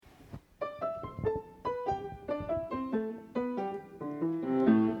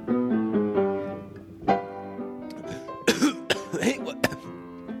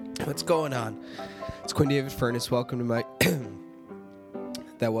going on? It's Quinn David Furness. Welcome to my...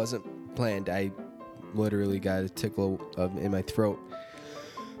 That wasn't planned. I literally got a tickle in my throat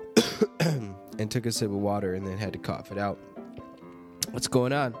and took a sip of water and then had to cough it out. What's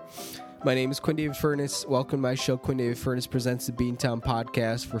going on? My name is Quinn David Furness. Welcome to my show. Quinn David Furness presents the Beantown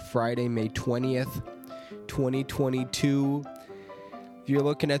Podcast for Friday, May 20th, 2022. If you're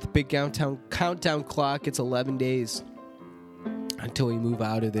looking at the big countdown clock, it's 11 days until we move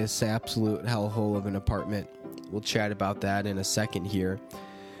out of this absolute hellhole of an apartment. We'll chat about that in a second here.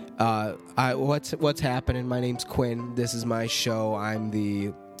 What's happening? My name's Quinn. This is my show. I'm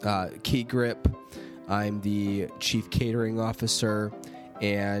the key grip. I'm the chief catering officer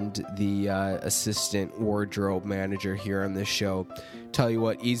and the assistant wardrobe manager here on this show. Tell you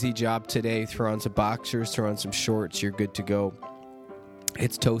what, easy job today. Throw on some boxers, throw on some shorts. You're good to go.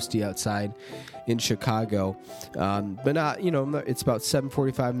 It's toasty outside in Chicago, but not, it's about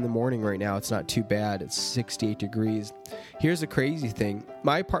 7:45 in the morning right now. It's not too bad. It's 68 degrees. Here's the crazy thing.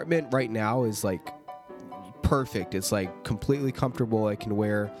 My apartment right now is like perfect. It's like completely comfortable. I can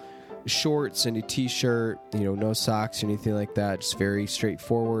wear shorts and a t-shirt, no socks or anything like that. Just very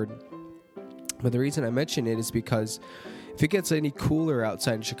straightforward. But the reason I mention it is because if it gets any cooler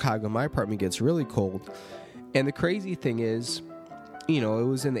outside in Chicago, my apartment gets really cold. And the crazy thing is, it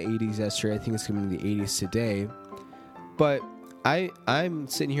was in the 80s yesterday. I think it's going to be in the 80s today. But I'm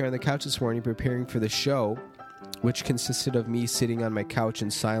sitting here on the couch this morning preparing for the show, which consisted of me sitting on my couch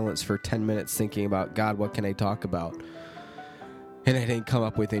in silence for 10 minutes thinking about, God, what can I talk about? And I didn't come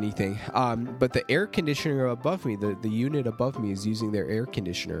up with anything. But the air conditioner above me, the unit above me is using their air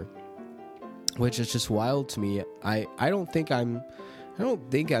conditioner, which is just wild to me. I don't think I'm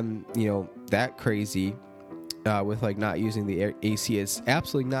that crazy. With not using the AC. It's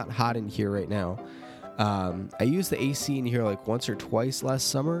absolutely not hot in here right now. I used the AC in here once or twice last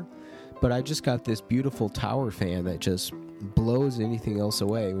summer, but I just got this beautiful tower fan that just blows anything else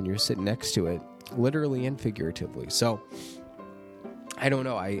away when you're sitting next to it, literally and figuratively. So I don't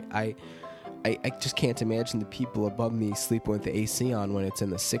know. I just can't imagine the people above me sleeping with the AC on when it's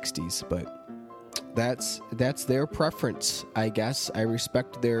in the 60s, but that's their preference, I guess. I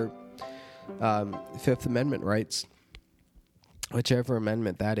respect their Fifth Amendment rights, whichever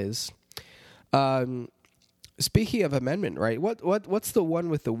amendment that is. Speaking of amendment, right? What's the one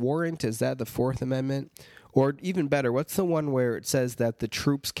with the warrant? Is that the Fourth Amendment? Or even better, what's the one where it says that the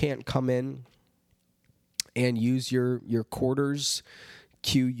troops can't come in and use your quarters,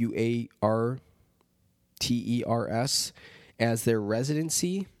 QUARTERS, as their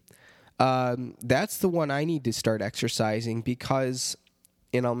residency? That's the one I need to start exercising because,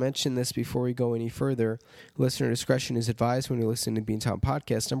 and I'll mention this before we go any further, listener discretion is advised when you're listening to Beantown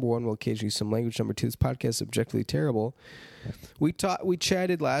Podcast. Number one, we'll occasionally use some language. Number two, this podcast is objectively terrible. We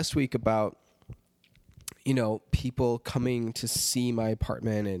chatted last week about, people coming to see my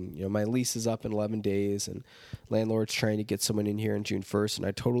apartment, and, my lease is up in 11 days, and landlord's trying to get someone in here on June 1st, and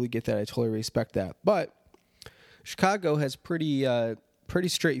I totally get that. I totally respect that. But Chicago has pretty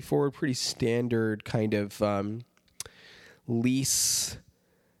straightforward, pretty standard kind of lease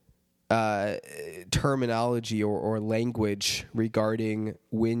terminology or language regarding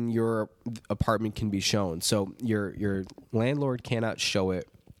when your apartment can be shown. So your landlord cannot show it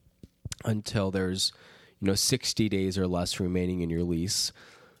until there's 60 days or less remaining in your lease.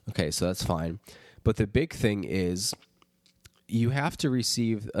 Okay, so that's fine. But the big thing is you have to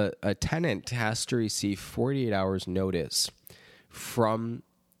receive a tenant has to receive 48 hours notice from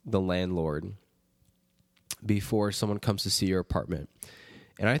the landlord before someone comes to see your apartment.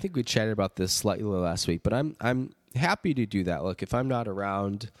 And I think we chatted about this slightly last week, but I'm happy to do that. Look, if I'm not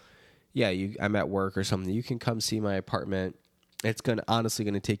around, I'm at work or something, you can come see my apartment. It's honestly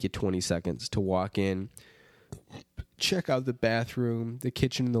going to take you 20 seconds to walk in, check out the bathroom, the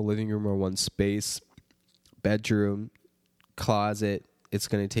kitchen and the living room are one space, bedroom, closet. It's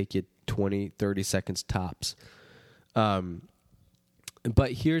going to take you 20, 30 seconds tops. But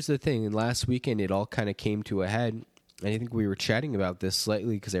here's the thing. Last weekend, it all kind of came to a head. I think we were chatting about this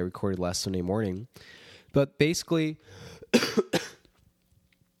slightly because I recorded last Sunday morning. But basically,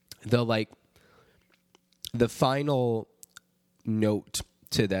 the final note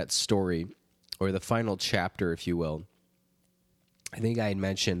to that story, or the final chapter, if you will, I think I had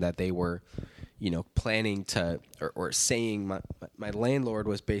mentioned that they were, planning to, or saying, my landlord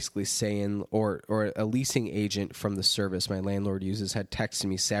was basically saying, or a leasing agent from the service my landlord uses had texted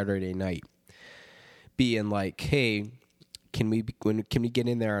me Saturday night, being like, hey, can we get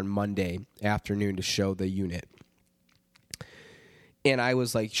in there on Monday afternoon to show the unit? And I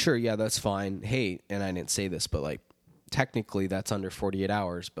was like, sure, yeah, that's fine. Hey, and I didn't say this, but technically that's under 48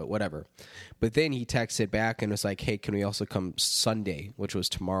 hours, but whatever. But then he texted back and was like, hey, can we also come Sunday, which was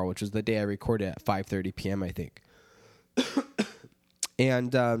tomorrow, which was the day I recorded at 5:30 p.m., I think.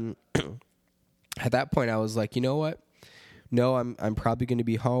 And at that point, I was like, you know what? No, I'm probably going to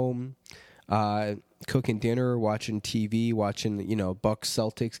be home, cooking dinner, watching TV, watching, Bucks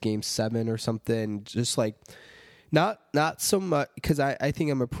Celtics game 7 or something. Just like not so much, because I think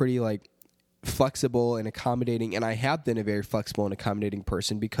I'm a pretty like flexible and accommodating, and I have been a very flexible and accommodating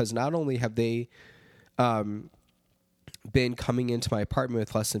person, because not only have they been coming into my apartment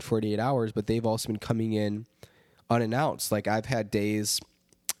with less than 48 hours, but they've also been coming in unannounced. Like I've had days,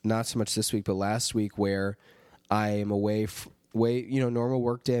 not so much this week, but last week, where I am away, normal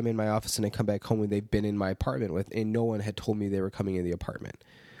work day, I'm in my office and I come back home and they've been in my apartment and no one had told me they were coming in the apartment,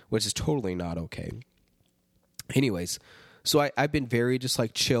 which is totally not okay. Anyways, so I've been very just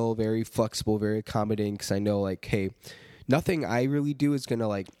like chill, very flexible, very accommodating, because I know like, hey, nothing I really do is going to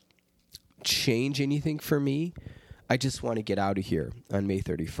like change anything for me. I just want to get out of here on May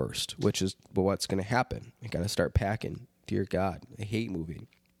 31st, which is what's going to happen. I got to start packing. Dear God, I hate moving.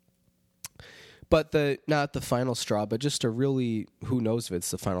 But not the final straw, but just a really, who knows if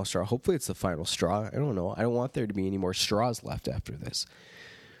it's the final straw. Hopefully it's the final straw. I don't know. I don't want there to be any more straws left after this.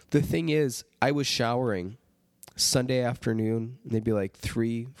 The thing is, I was showering Sunday afternoon, maybe like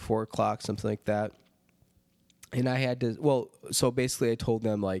 3, 4 o'clock, something like that. And I had to, so basically I told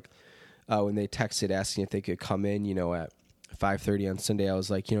them like, when they texted asking if they could come in, at 5:30 on Sunday, I was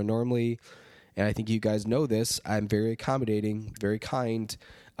like, normally, and I think you guys know this, I'm very accommodating, very kind,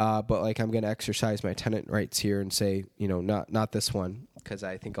 but like I'm going to exercise my tenant rights here and say, not this one, because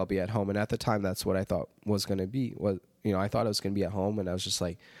I think I'll be at home. And at the time, that's what I thought was going to be. I thought I was going to be at home, and I was just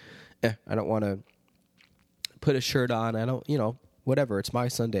like, I don't want to put a shirt on. I don't, whatever. It's my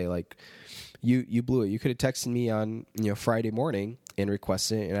Sunday. Like, you blew it. You could have texted me on, Friday morning and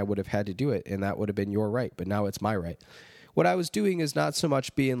requested it, and I would have had to do it, and that would have been your right. But now it's my right. What I was doing is not so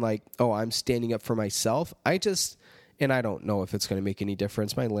much being like, oh, I'm standing up for myself. And I don't know if it's going to make any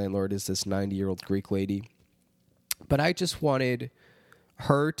difference. My landlord is this 90-year-old Greek lady. But I just wanted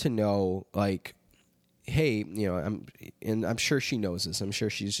her to know, like, hey, I'm sure she knows this. I'm sure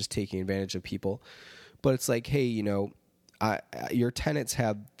she's just taking advantage of people. But it's like, hey, your tenants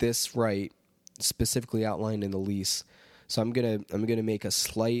have this right specifically outlined in the lease. So I'm gonna make a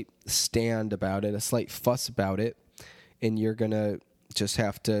slight stand about it, a slight fuss about it, and you're gonna just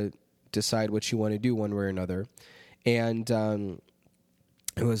have to decide what you want to do one way or another. And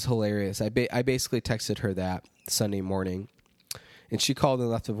it was hilarious. I basically texted her that Sunday morning, and she called and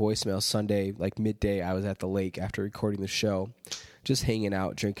left a voicemail Sunday, like midday. I was at the lake after recording the show, just hanging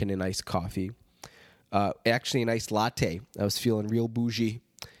out, drinking a nice coffee. Actually, a nice latte. I was feeling real bougie.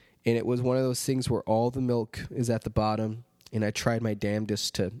 And it was one of those things where all the milk is at the bottom, and I tried my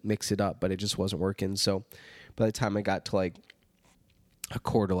damnedest to mix it up, but it just wasn't working. So by the time I got to like a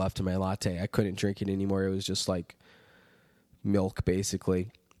quarter left of my latte, I couldn't drink it anymore. It was just like milk, basically.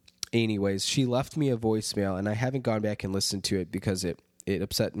 Anyways, she left me a voicemail, and I haven't gone back and listened to it because it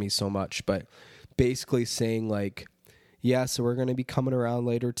upset me so much. But basically saying like, yeah, so we're going to be coming around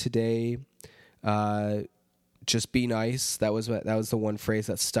later today. Just be nice. That was the one phrase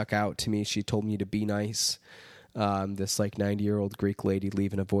that stuck out to me. She told me to be nice. This like 90-year-old Greek lady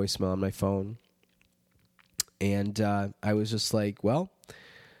leaving a voicemail on my phone. And I was just like, well,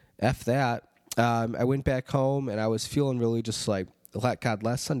 F that. I went back home and I was feeling really just like, God,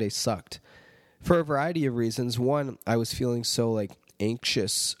 last Sunday sucked for a variety of reasons. One, I was feeling so like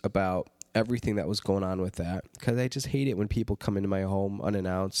anxious about everything that was going on with that, because I just hate it when people come into my home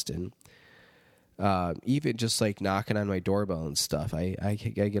unannounced, and even just like knocking on my doorbell and stuff. I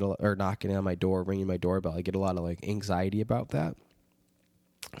get or knocking on my door, ringing my doorbell. I get a lot of like anxiety about that,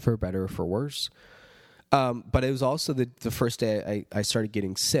 for better or for worse. But it was also the first day I started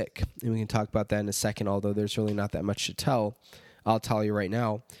getting sick, and we can talk about that in a second, although there's really not that much to tell. I'll tell you right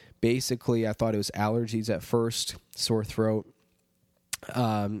now. Basically, I thought it was allergies at first, sore throat,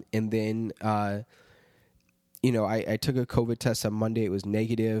 and then I took a COVID test on Monday. It was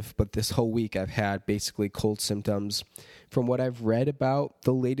negative, but this whole week I've had basically cold symptoms. From what I've read about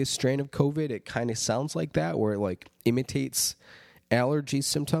the latest strain of COVID, it kind of sounds like that, where it like imitates allergy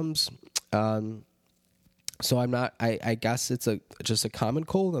symptoms. So I'm not, I guess it's just a common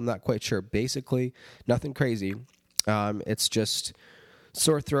cold. I'm not quite sure. Basically, nothing crazy. It's just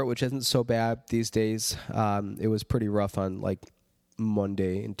sore throat, which isn't so bad these days. It was pretty rough on like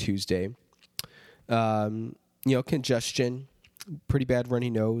Monday and Tuesday. Congestion, pretty bad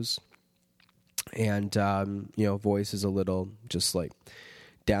runny nose, and voice is a little just like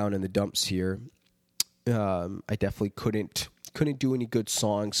down in the dumps here. I definitely couldn't do any good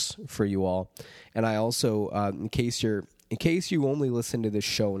songs for you all. And I also, in case you only listen to this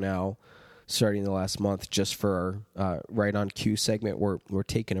show now, starting the last month, just for our right on cue segment, we're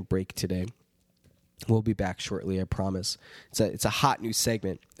taking a break today. We'll be back shortly, I promise. It's a hot new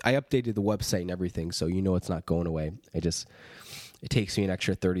segment. I updated the website and everything, so you know it's not going away. It takes me an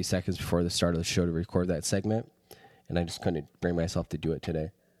extra 30 seconds before the start of the show to record that segment, and I just couldn't bring myself to do it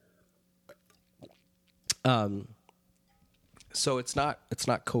today. So it's not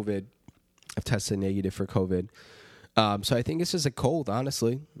COVID. I've tested negative for COVID. So I think it's just a cold,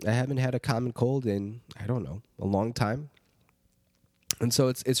 honestly. I haven't had a common cold in, I don't know, a long time. And so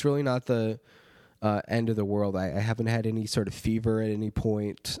it's really not the end of the world. I haven't had any sort of fever at any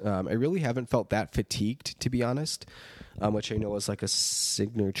point. I really haven't felt that fatigued, to be honest, which I know is like a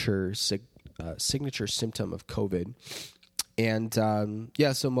signature symptom of COVID. And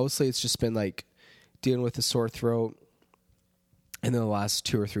so mostly it's just been like dealing with a sore throat. And then the last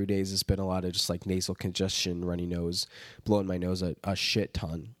 2 or 3 days has been a lot of just like nasal congestion, runny nose, blowing my nose a shit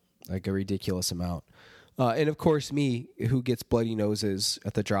ton, like a ridiculous amount. And of course, me, who gets bloody noses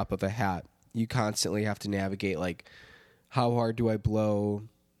at the drop of a hat, you constantly have to navigate like, how hard do I blow?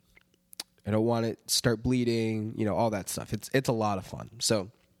 I don't want it to start bleeding, all that stuff. It's a lot of fun.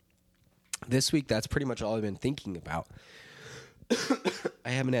 So this week, that's pretty much all I've been thinking about. I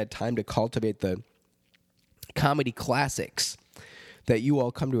haven't had time to cultivate the comedy classics that you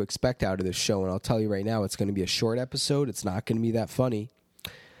all come to expect out of this show. And I'll tell you right now, it's going to be a short episode. It's not going to be that funny.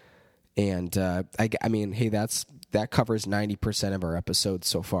 And I mean, hey, that covers 90% of our episodes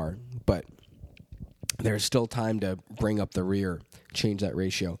so far. But there's still time to bring up the rear, change that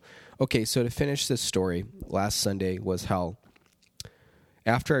ratio. Okay, so to finish this story, last Sunday was hell.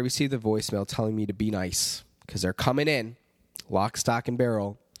 After I received the voicemail telling me to be nice, because they're coming in, lock, stock, and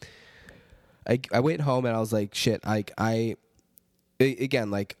barrel, I went home and I was like, shit, I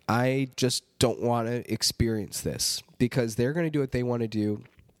just don't want to experience this, because they're going to do what they want to do.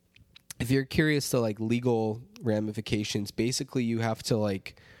 If you're curious to like legal ramifications, basically you have to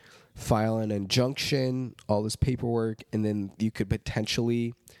like file an injunction, all this paperwork, and then you could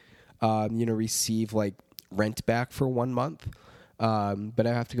potentially, receive like rent back for 1 month. But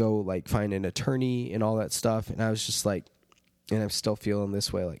I have to go like find an attorney and all that stuff. And I was just like, and I'm still feeling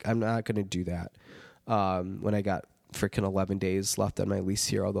this way. Like, I'm not going to do that. When I got freaking 11 days left on my lease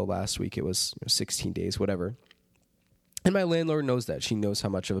here, although last week it was 16 days, whatever. And my landlord knows that. She knows how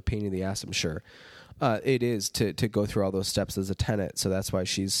much of a pain in the ass, I'm sure, it is to go through all those steps as a tenant. So that's why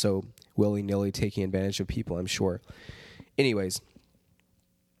she's so willy-nilly taking advantage of people, I'm sure. Anyways,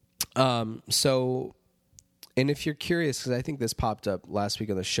 and if you're curious, because I think this popped up last week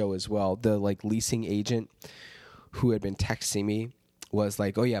on the show as well, the like leasing agent who had been texting me was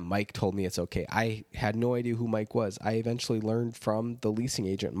like, oh yeah, Mike told me it's okay. I had no idea who Mike was. I eventually learned from the leasing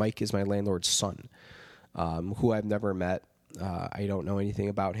agent. Mike is my landlord's son, who I've never met. I don't know anything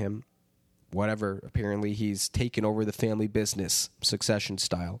about him. Whatever. Apparently he's taken over the family business, succession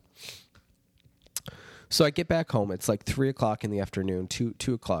style. So I get back home. It's like 3 o'clock in the afternoon, 2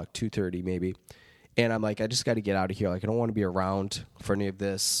 o'clock, 2:30 maybe. And I'm like, I just got to get out of here. Like, I don't want to be around for any of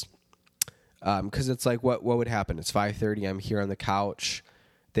this. Because it's like, what would happen? It's 5:30. I'm here on the couch.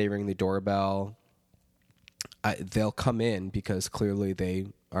 They ring the doorbell. They'll come in because clearly they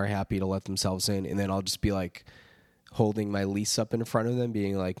are happy to let themselves in. And then I'll just be like holding my lease up in front of them,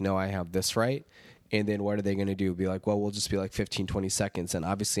 being like, no, I have this right. And then what are they going to do? Be like, well, we'll just be like 15, 20 seconds. And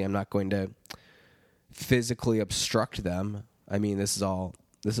obviously I'm not going to physically obstruct them. I mean, this is all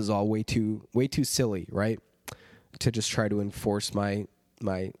way too silly, right? To just try to enforce my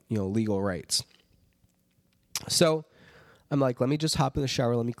legal rights. So I'm like, let me just hop in the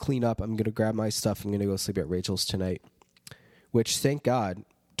shower. Let me clean up. I'm going to grab my stuff. I'm going to go sleep at Rachel's tonight, which thank God,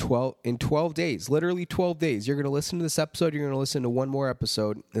 12 days, literally 12 days, you're going to listen to this episode. You're going to listen to one more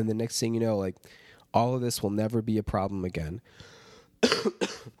episode. And the next thing you know, like all of this will never be a problem again.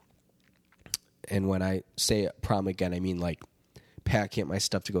 And when I say problem again, I mean like packing up my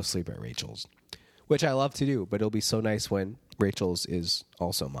stuff to go sleep at Rachel's, which I love to do, but it'll be so nice when Rachel's is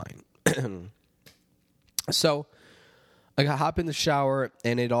also mine. So I hop in the shower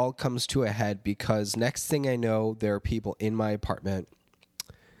and it all comes to a head because next thing I know, there are people in my apartment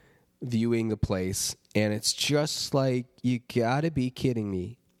viewing the place, and it's just like, you gotta be kidding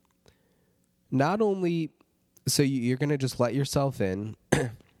me. Not only, so you're gonna just let yourself in,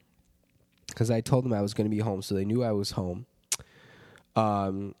 because I told them I was gonna be home, so they knew I was home.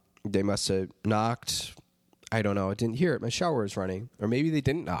 They must have knocked. I don't know. I didn't hear it. My shower was running. Or maybe they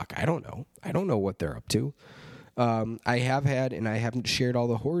didn't knock. I don't know. I don't know what they're up to. I have had, and I haven't shared all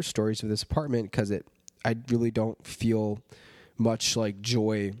the horror stories of this apartment because I really don't feel much like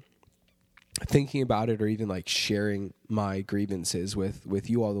joy thinking about it or even like sharing my grievances with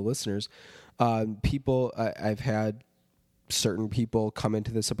you all the listeners. I've had certain people come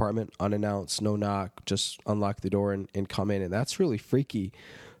into this apartment unannounced, no knock, just unlock the door and come in, and that's really freaky,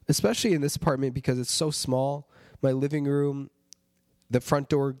 especially in this apartment because it's so small. My living room, the front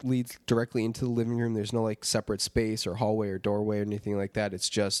door leads directly into the living room. There's no like separate space or hallway or doorway or anything like that. It's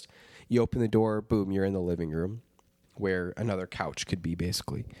just you open the door, boom, you're in the living room where another couch could be,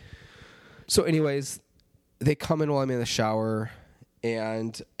 basically. So anyways, they come in while I'm in the shower,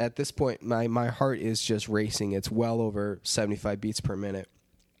 and at this point, my heart is just racing. It's well over 75 beats per minute.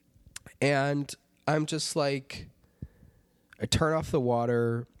 And I'm just like, I turn off the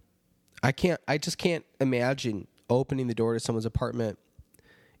water. I just can't imagine opening the door to someone's apartment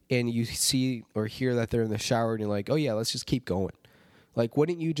and you see or hear that they're in the shower and you're like, oh yeah, let's just keep going. Like,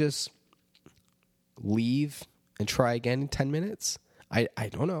 wouldn't you just leave and try again in 10 minutes? I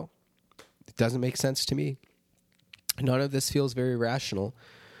don't know. It doesn't make sense to me. None of this feels very rational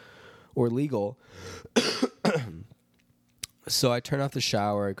or legal. So I turn off the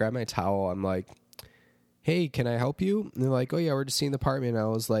shower. I grab my towel. I'm like, hey, can I help you? And they're like, oh, yeah, we're just seeing the apartment. And I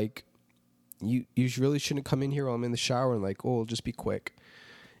was like, you really shouldn't come in here while I'm in the shower. And like, oh, just be quick.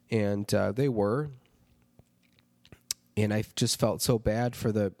 And they were. And I just felt so bad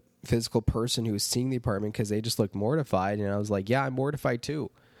for the physical person who was seeing the apartment because they just looked mortified. And I was like, yeah, I'm mortified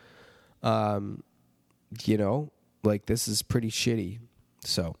too. You know, like, this is pretty shitty.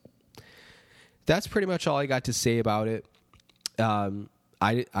 So that's pretty much all I got to say about it.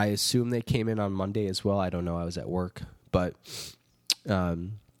 I assume they came in on Monday as well. I don't know. I was at work, but I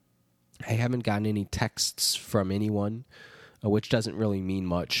haven't gotten any texts from anyone, which doesn't really mean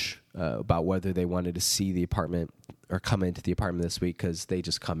much about whether they wanted to see the apartment or come into the apartment this week, because they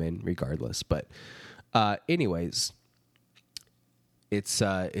just come in regardless. But anyways, it's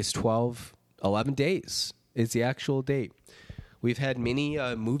 11 days is the actual date. We've had many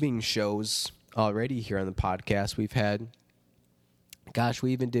moving shows already here on the podcast. We've had,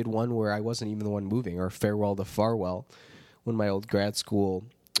 we even did one where I wasn't even the one moving, or Farewell to Farwell, when my old grad school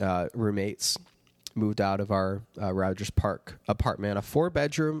roommates moved out of our Rogers Park apartment, a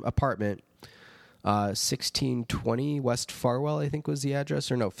 4-bedroom apartment, 1620 West Farwell, I think was the address,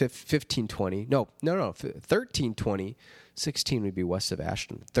 or no, 1520. No, 1320. 16 would be west of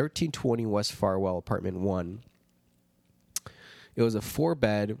Ashton. 1320 West Farwell, apartment 1. It was a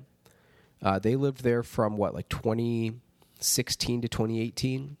 4-bed. They lived there from 2016 to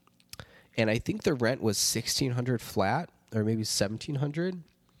 2018, and I think the rent was $1,600 flat, or maybe $1,700.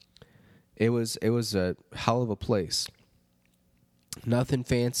 It was a hell of a place. Nothing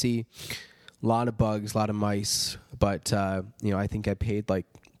fancy, a lot of bugs, a lot of mice, but I think I paid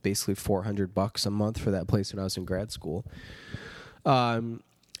basically $400 a month for that place when I was in grad school. And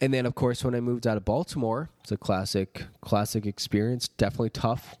then, of course, when I moved out of Baltimore, it's a classic experience. Definitely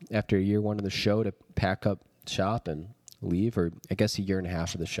tough after year one of the show to pack up shop and leave, or I guess a year and a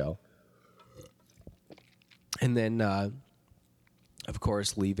half of the show. And then, of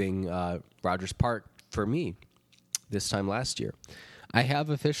course, leaving Rogers Park for me this time last year. I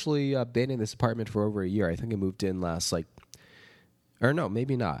have officially been in this apartment for over a year. I think I moved in last, or no,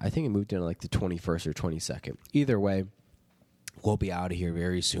 maybe not. I think I moved in the 21st or 22nd. Either way, we'll be out of here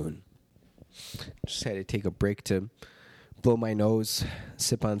very soon. Just had to take a break to blow my nose,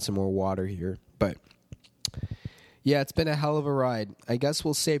 sip on some more water here. But yeah, it's been a hell of a ride. I guess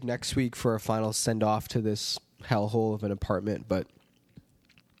we'll save next week for a final send-off to this hellhole of an apartment. But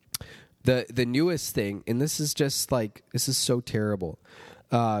the newest thing, and this is just this is so terrible.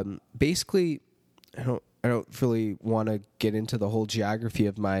 Basically, I don't really want to get into the whole geography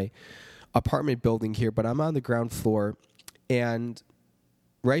of my apartment building here, but I'm on the ground floor, and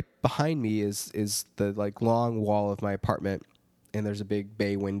right behind me is the long wall of my apartment, and there's a big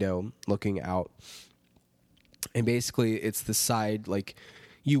bay window looking out. And basically, it's the side,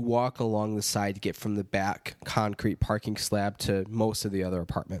 you walk along the side to get from the back concrete parking slab to most of the other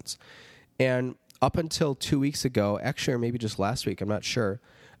apartments. And up until 2 weeks ago, actually, or maybe just last week, I'm not sure,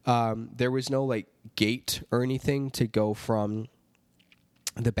 there was no gate or anything to go from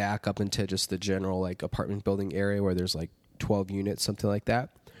the back up into just the general apartment building area where there's 12 units, something like that.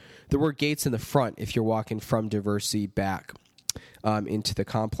 There were gates in the front if you're walking from Diversey back into the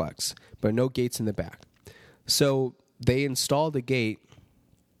complex, but no gates in the back. So they installed a gate,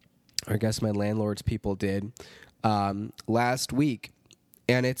 or I guess my landlord's people did, last week,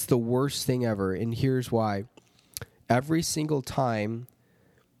 and it's the worst thing ever. And here's why. Every single time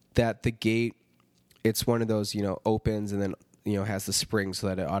that the gate, it's one of those, opens and then, has the spring so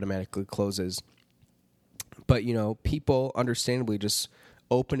that it automatically closes. But, people understandably just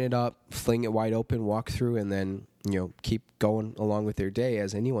open it up, fling it wide open, walk through, and then, keep going along with their day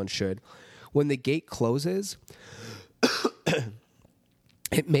as anyone should. When the gate closes,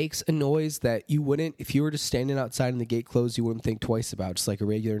 it makes a noise that you wouldn't, if you were just standing outside and the gate closed, you wouldn't think twice about, just like a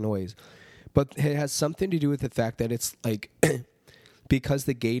regular noise. But it has something to do with the fact that it's like, because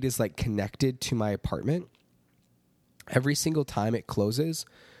the gate is like connected to my apartment, every single time it closes,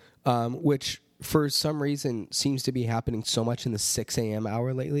 which for some reason seems to be happening so much in the 6 a.m.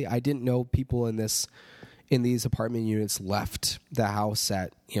 hour lately. I didn't know people in these apartment units left the house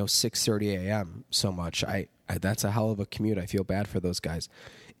at 6:30 a.m. so much. I that's a hell of a commute. I feel bad for those guys.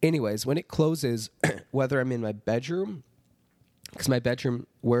 Anyways, when it closes, whether I'm in my bedroom, because my bedroom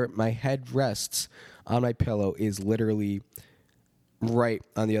where my head rests on my pillow is literally right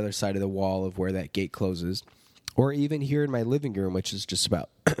on the other side of the wall of where that gate closes, or even here in my living room, which is just about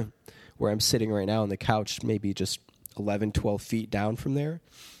where I'm sitting right now on the couch, maybe just 11, 12 feet down from there,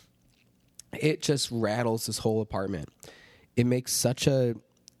 it just rattles this whole apartment. It makes such a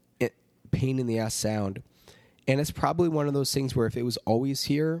pain in the ass sound. And it's probably one of those things where if it was always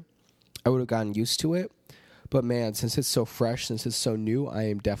here, I would have gotten used to it. But man, since it's so fresh, since it's so new, I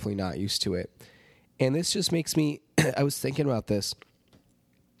am definitely not used to it. And this just makes me, I was thinking about this.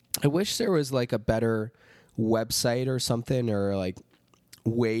 I wish there was like a better website or something, or like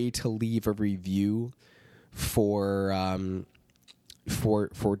way to leave a review for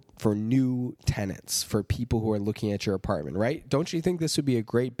new tenants, for people who are looking at your apartment, right? Don't you think this would be a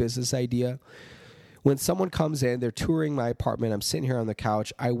great business idea? When someone comes in, they're touring my apartment, I'm sitting here on the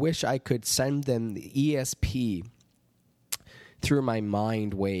couch, I wish I could send them the ESP through my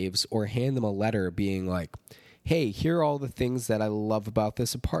mind waves, or hand them a letter being like, hey, here are all the things that I love about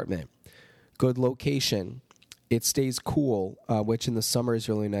this apartment. Good location. It stays cool, which in the summer is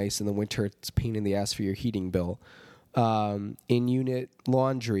really nice. In the winter, it's a pain in the ass for your heating bill. In-unit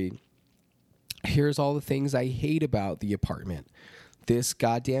laundry. Here's all the things I hate about the apartment. This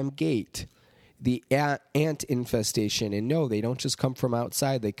goddamn gate. The ant infestation. And no, they don't just come from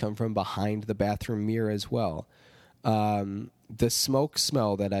outside. They come from behind the bathroom mirror as well. The smoke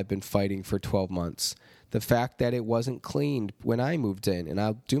smell that I've been fighting for 12 months. The fact that it wasn't cleaned when I moved in. And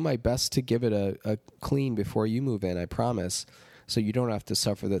I'll do my best to give it a clean before you move in, I promise. So you don't have to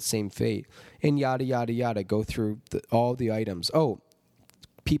suffer that same fate. And yada, yada, yada. Go through all the items. Oh,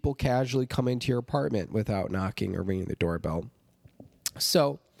 people casually come into your apartment without knocking or ringing the doorbell.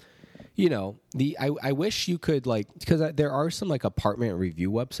 So, I wish you could, because there are some, apartment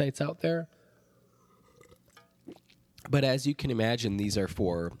review websites out there. But as you can imagine, these are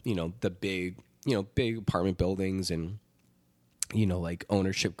for, the big apartment buildings and,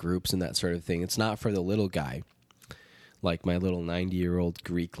 ownership groups and that sort of thing. It's not for the little guy, like my little 90-year-old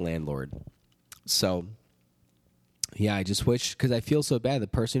Greek landlord. So, yeah, I just wish, because I feel so bad. The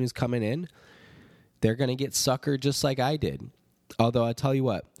person who's coming in, they're going to get suckered just like I did. Although, I tell you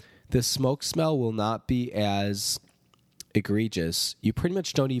what, the smoke smell will not be as egregious. You pretty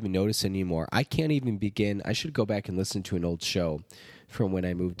much don't even notice anymore. I can't even begin. I should go back and listen to an old show from when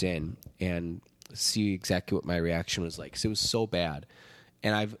I moved in and see exactly what my reaction was like, because it was so bad.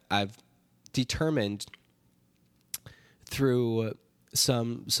 And I've determined through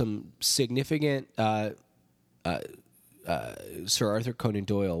some significant Sir Arthur Conan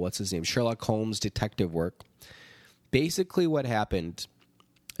Doyle, what's his name, Sherlock Holmes detective work. Basically what happened,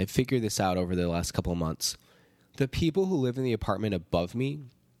 I figured this out over the last couple of months. The people who live in the apartment above me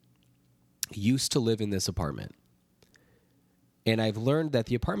used to live in this apartment. And I've learned that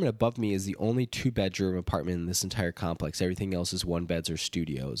the apartment above me is the only 2-bedroom apartment in this entire complex. Everything else is 1-beds or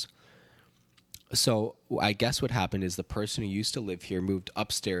studios. So I guess what happened is the person who used to live here moved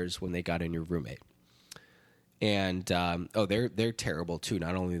upstairs when they got a new roommate. And, they're terrible too.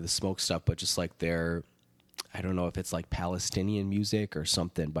 Not only the smoke stuff, but just like their, I don't know if it's like Palestinian music or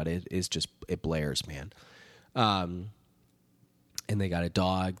something, but it blares, man. And they got a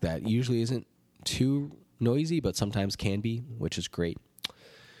dog that usually isn't too noisy, but sometimes can be, which is great.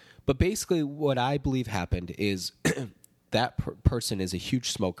 But basically what I believe happened is that person is a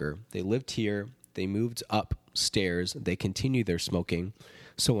huge smoker. They lived here. They moved upstairs. They continue their smoking.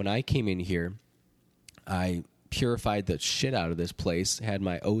 So when I came in here, I purified the shit out of this place, had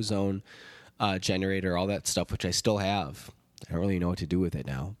my ozone generator, all that stuff, which I still have. I don't really know what to do with it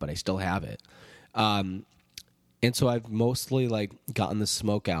now, but I still have it. And so I've mostly gotten the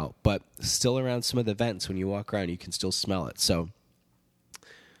smoke out, but still around some of the vents, when you walk around, you can still smell it. So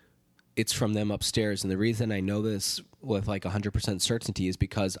it's from them upstairs. And the reason I know this with 100% certainty is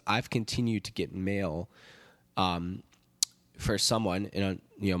because I've continued to get mail for someone in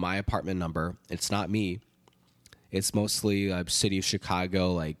my apartment number. It's not me. It's mostly city of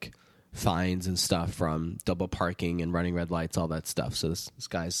Chicago, like fines and stuff from double parking and running red lights, all that stuff. So this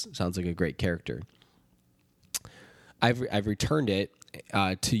guy sounds like a great character. I've returned it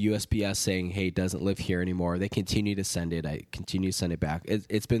to USPS saying, hey, it doesn't live here anymore. They continue to send it. I continue to send it back.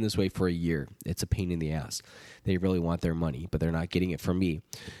 It's been this way for a year. It's a pain in the ass. They really want their money, but they're not getting it from me.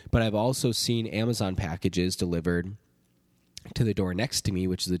 But I've also seen Amazon packages delivered to the door next to me,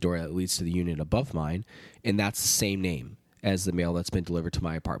 which is the door that leads to the unit above mine, and that's the same name as the mail that's been delivered to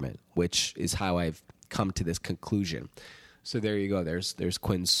my apartment, which is how I've come to this conclusion. So there you go. There's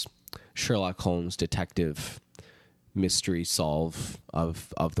Quinn's Sherlock Holmes detective mystery solve of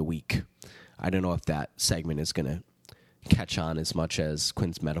the week. I don't know if that segment is going to catch on as much as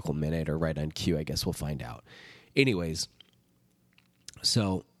Quinn's Medical Minute or Right on Cue. I guess we'll find out. Anyways,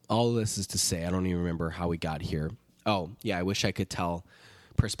 so all of this is to say, I don't even remember how we got here. Oh, yeah, I wish I could tell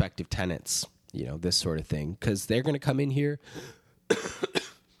prospective tenants, this sort of thing, because they're going to come in here.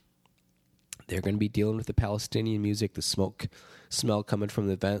 They're going to be dealing with the Palestinian music, the smoke smell coming from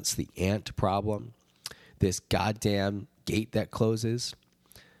the vents, the ant problem, this goddamn gate that closes.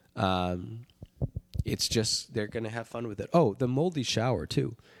 It's just, they're going to have fun with it. Oh, the moldy shower,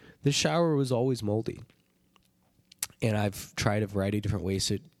 too. The shower was always moldy. And I've tried a variety of different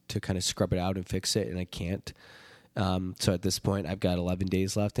ways to kind of scrub it out and fix it, and I can't. So at this point, I've got 11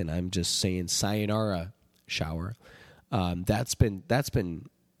 days left, and I'm just saying sayonara shower. That's been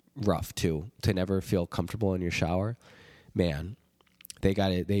rough, too, to never feel comfortable in your shower. Man,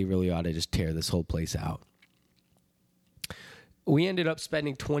 they really ought to just tear this whole place out. We ended up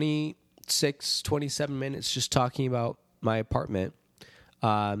spending 27 minutes just talking about my apartment.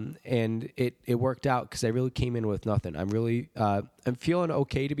 And it worked out because I really came in with nothing. I'm really, I'm feeling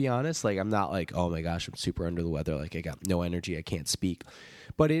okay, to be honest. Like, I'm not like, oh my gosh, I'm super under the weather. Like, I got no energy. I can't speak.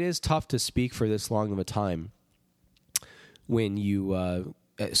 But it is tough to speak for this long of a time when you,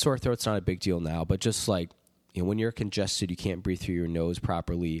 sore throat's not a big deal now, but just like, when you're congested, you can't breathe through your nose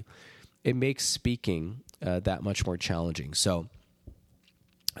properly. It makes speaking that much more challenging. So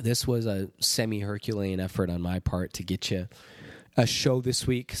this was a semi-Herculean effort on my part to get you a show this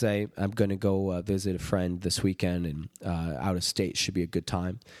week, because I'm going to go visit a friend this weekend, and out of state should be a good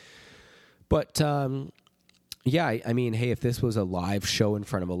time. But, yeah, I mean, hey, if this was a live show in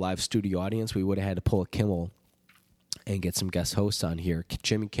front of a live studio audience, we would have had to pull a Kimmel and get some guest hosts on here.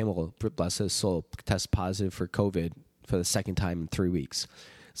 Jimmy Kimmel, bless his soul, tested positive for COVID for the second time in 3 weeks.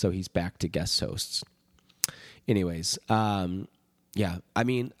 So he's back to guest hosts. Anyways, yeah, I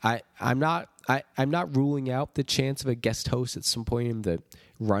mean, I'm not ruling out the chance of a guest host at some point in the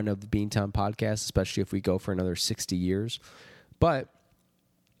run of the Beantown podcast, especially if we go for another 60 years. But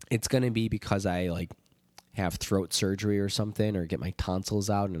it's going to be because I have throat surgery or something, or get my tonsils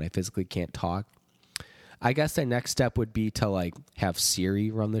out and I physically can't talk. I guess the next step would be to have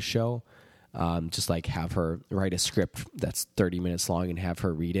Siri run the show. Just have her write a script that's 30 minutes long and have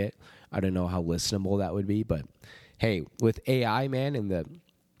her read it. I don't know how listenable that would be, but hey, with AI, man, and the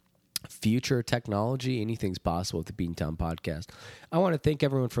future technology, anything's possible with the Beantown Podcast. I want to thank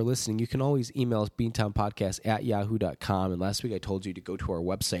everyone for listening. You can always email us, beantownpodcast@yahoo.com. And last week I told you to go to our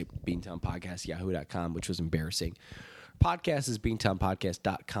website, beantownpodcast@yahoo.com, which was embarrassing. Podcast is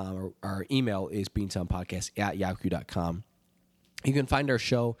beantownpodcast.com, or our email is beantownpodcast@yahoo.com. You can find our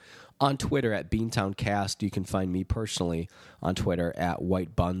show on Twitter at BeantownCast. You can find me personally on Twitter at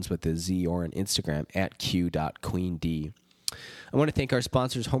WhiteBuns with a Z, or on Instagram at q.queend. I want to thank our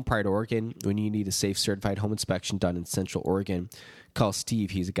sponsors, Home Pride Oregon. When you need a safe, certified home inspection done in Central Oregon, call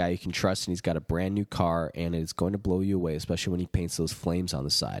Steve. He's a guy you can trust, and he's got a brand new car, and it's going to blow you away, especially when he paints those flames on the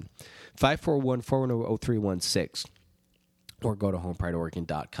side. 541-410-0316. Or go to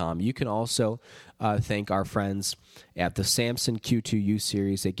homeprideoregon.com. You can also thank our friends at the Samson Q2U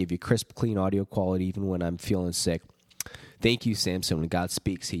series. They give you crisp, clean audio quality even when I'm feeling sick. Thank you, Samson. When God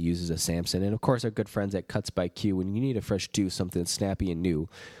speaks, he uses a Samson. And, of course, our good friends at Cuts by Q. When you need a fresh do, something snappy and new,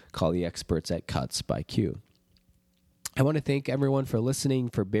 call the experts at Cuts by Q. I want to thank everyone for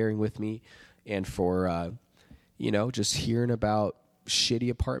listening, for bearing with me, and for, just hearing about shitty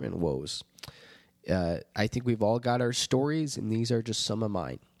apartment woes. I think we've all got our stories, and these are just some of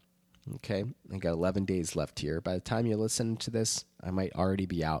mine. Okay? I got 11 days left here. By the time you listen to this, I might already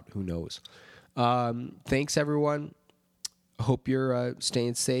be out. Who knows? Thanks, everyone. Hope you're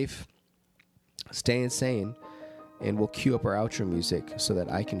staying safe, staying sane, and we'll cue up our outro music so that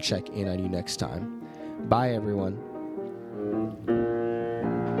I can check in on you next time. Bye, everyone.